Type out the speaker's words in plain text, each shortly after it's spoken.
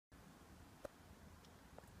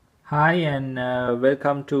Hi and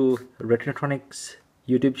welcome to Retrotronics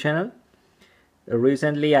YouTube channel.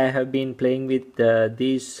 Recently I have been playing with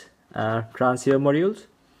these transceiver modules.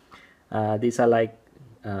 These are like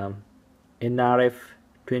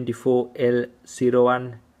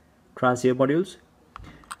nRF24L01 transceiver modules,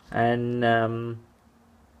 and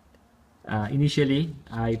initially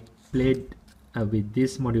I played with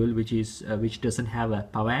this module which doesn't have a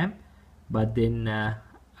power amp, but then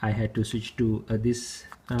I had to switch to this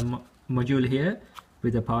module here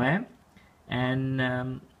with a power amp,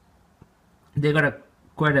 and they got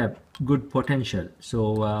quite a good potential.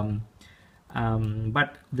 So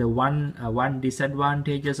but the one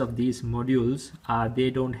disadvantages of these modules are they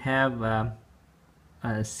don't have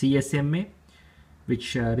CSMA,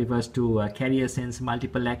 which refers to carrier sense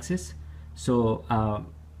multiple access. So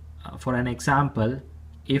for an example,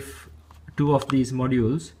 if two of these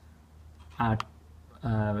modules are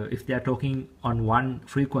if they are talking on one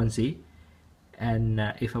frequency, and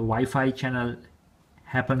if a Wi-Fi channel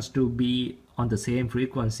happens to be on the same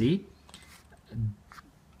frequency,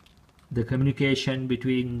 the communication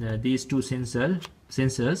between these two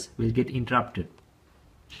sensors will get interrupted.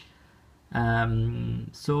 The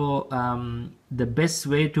best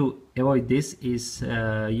way to avoid this is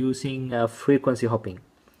using frequency hopping.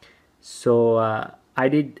 So I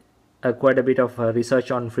did quite a bit of research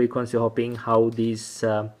on frequency hopping, how these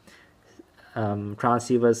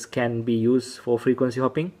transceivers can be used for frequency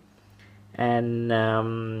hopping, and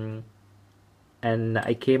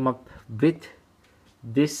I came up with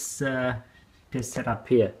this test setup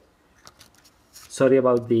here. Sorry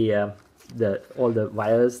about all the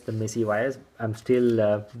wires, the messy wires. I'm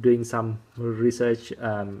still doing some research,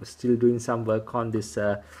 still doing some work on this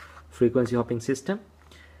frequency hopping system,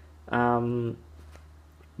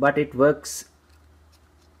 but it works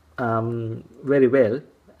very well.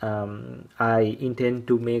 I intend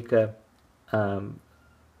to make just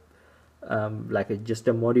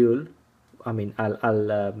a module. I mean,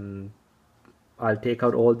 I'll take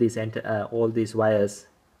out all these wires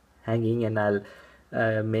hanging, and I'll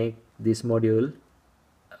make this module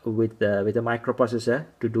with a microprocessor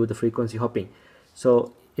to do the frequency hopping.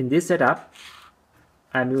 So in this setup,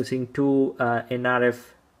 I'm using two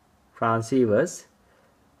nRF transceivers.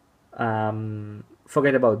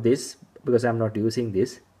 Forget about this because I'm not using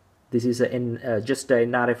this. This is just a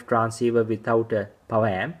nRF transceiver without a power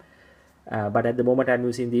amp. But at the moment I'm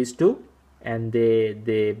using these two, and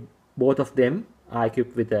they both of them are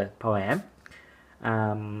equipped with a power amp.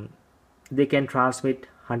 They can transmit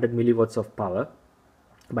 100 milliwatts of power,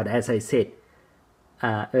 but as I said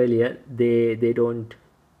earlier, they don't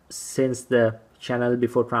sense the channel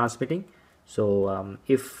before transmitting. So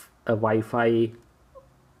if a Wi-Fi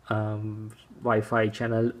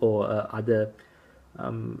channel or other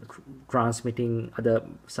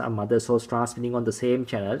some other source transmitting on the same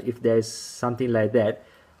channel, if there's something like that,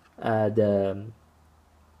 the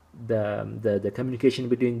communication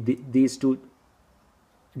between these two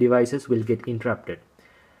devices will get interrupted.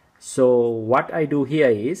 So what I do here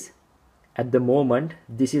is, at the moment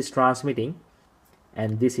this is transmitting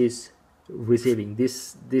and this is receiving.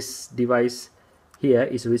 This device here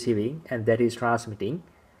is receiving and that is transmitting.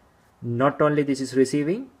 Not only this is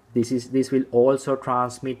receiving, this will also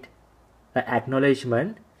transmit an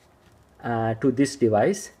acknowledgement to this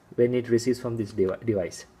device when it receives from this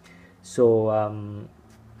device. So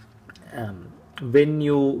when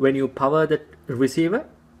you power the receiver,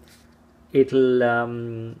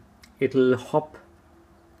 it'll hop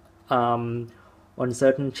on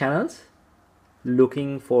certain channels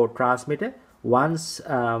looking for transmitter. Once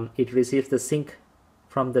it receives the sync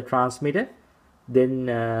from the transmitter, then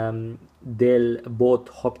they'll both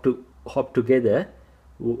hop together,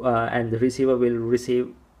 and the receiver will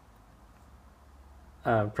receive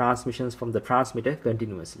transmissions from the transmitter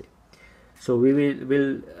continuously. So we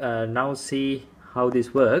will now see how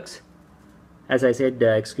this works. As I said,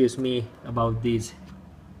 excuse me about these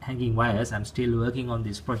hanging wires. I'm still working on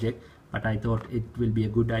this project, but I thought it will be a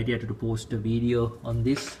good idea to post a video on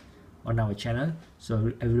this on our channel,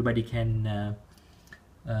 so everybody can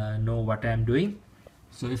know what I'm doing.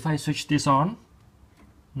 So if I switch this on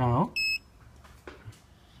now,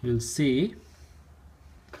 you'll see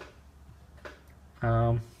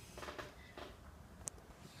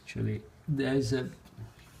actually there's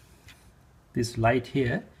this light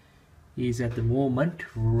here is at the moment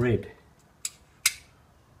red.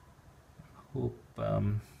 Hope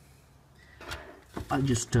I'll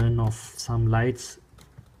just turn off some lights.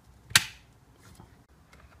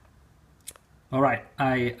 Alright,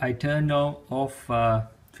 I turned off a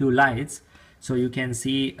few lights, so you can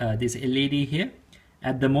see this LED here.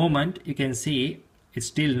 At the moment you can see it's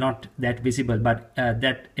still not that visible, but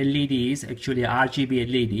that LED is actually a RGB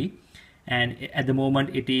LED, and at the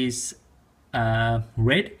moment it is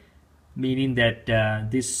red, meaning that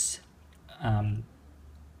this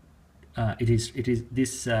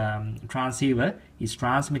this transceiver is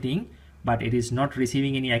transmitting, but it is not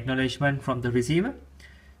receiving any acknowledgement from the receiver.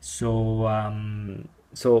 So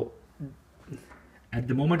so at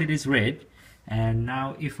the moment it is red, and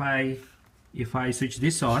now if I switch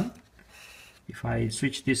this on, if I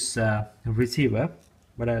switch this receiver,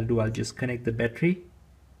 what I'll do, I'll just connect the battery,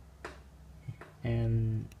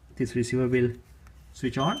 and this receiver will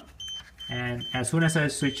switch on, and as soon as I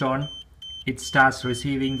switch on, it starts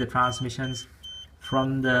receiving the transmissions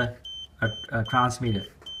from the transmitter,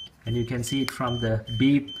 and you can see it from the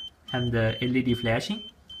beep and the LED flashing.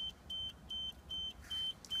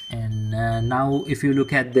 And now if you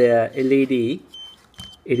look at the LED,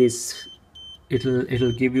 it'll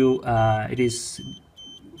give you it is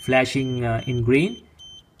flashing in green,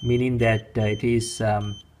 meaning that it is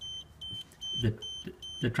the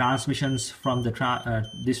transmissions from the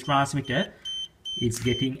this transmitter is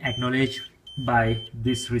getting acknowledged by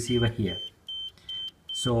this receiver here.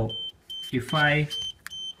 So if I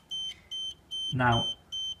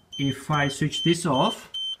switch this off,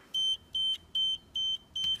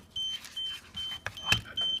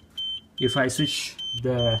 if I switch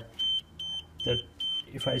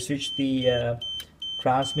the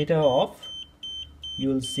transmitter off,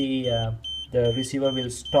 you'll see the receiver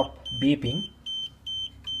will stop beeping.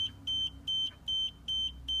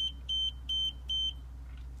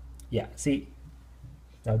 Yeah, see,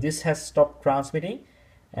 now this has stopped transmitting,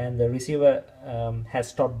 and the receiver has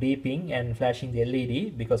stopped beeping and flashing the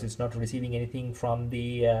LED because it's not receiving anything from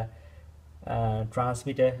the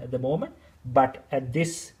transmitter at the moment. But at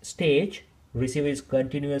this stage, receiver is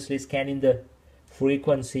continuously scanning the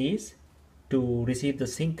frequencies to receive the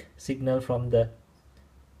sync signal from the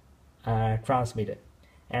transmitter.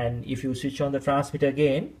 And if you switch on the transmitter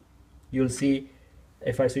again, you'll see,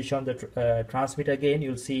 if I switch on the transmitter again,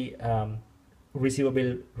 you'll see receiver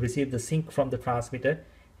will receive the sync from the transmitter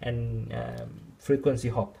and frequency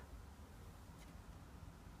hop.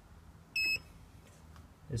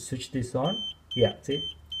 Let's switch this on. Yeah, see,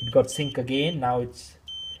 it got sync again. Now it's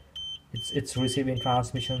receiving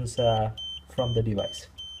transmissions from the device.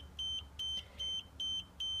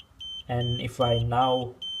 And if I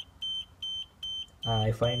now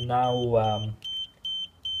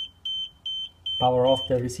power off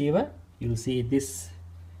the receiver, you'll see this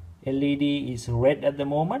LED is red at the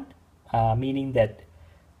moment, meaning that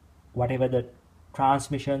whatever the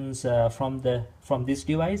transmissions from this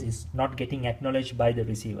device is not getting acknowledged by the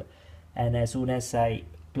receiver. And as soon as I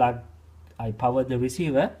power the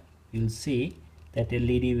receiver, you'll see that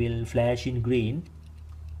LED will flash in green,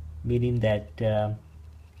 meaning that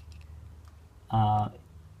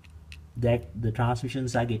that the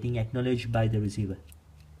transmissions are getting acknowledged by the receiver.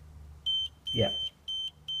 Yeah,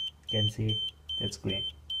 you can see that's green.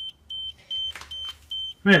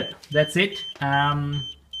 Well, that's it. I'm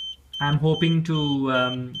hoping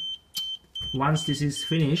to once this is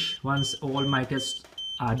finished, once all my tests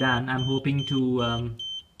are done, I'm hoping to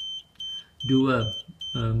do a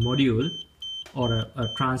module or a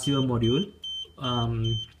transceiver module,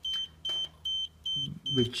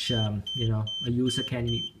 which you know, a user can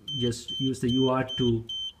just use the UART to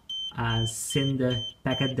send the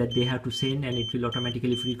packet that they have to send, and it will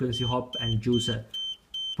automatically frequency hop and choose a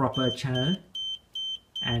proper channel,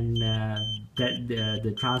 and that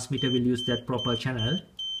the transmitter will use that proper channel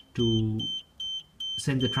to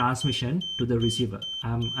send the transmission to the receiver.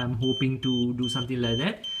 I'm hoping to do something like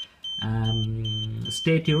that.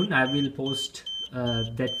 Stay tuned. I will post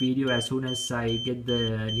that video as soon as I get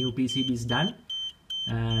the new PCBs done.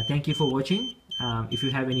 Thank you for watching. If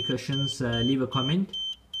you have any questions, leave a comment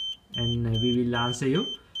and we will answer you.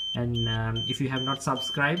 And if you have not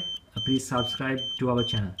subscribed, please subscribe to our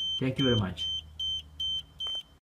channel. Thank you very much.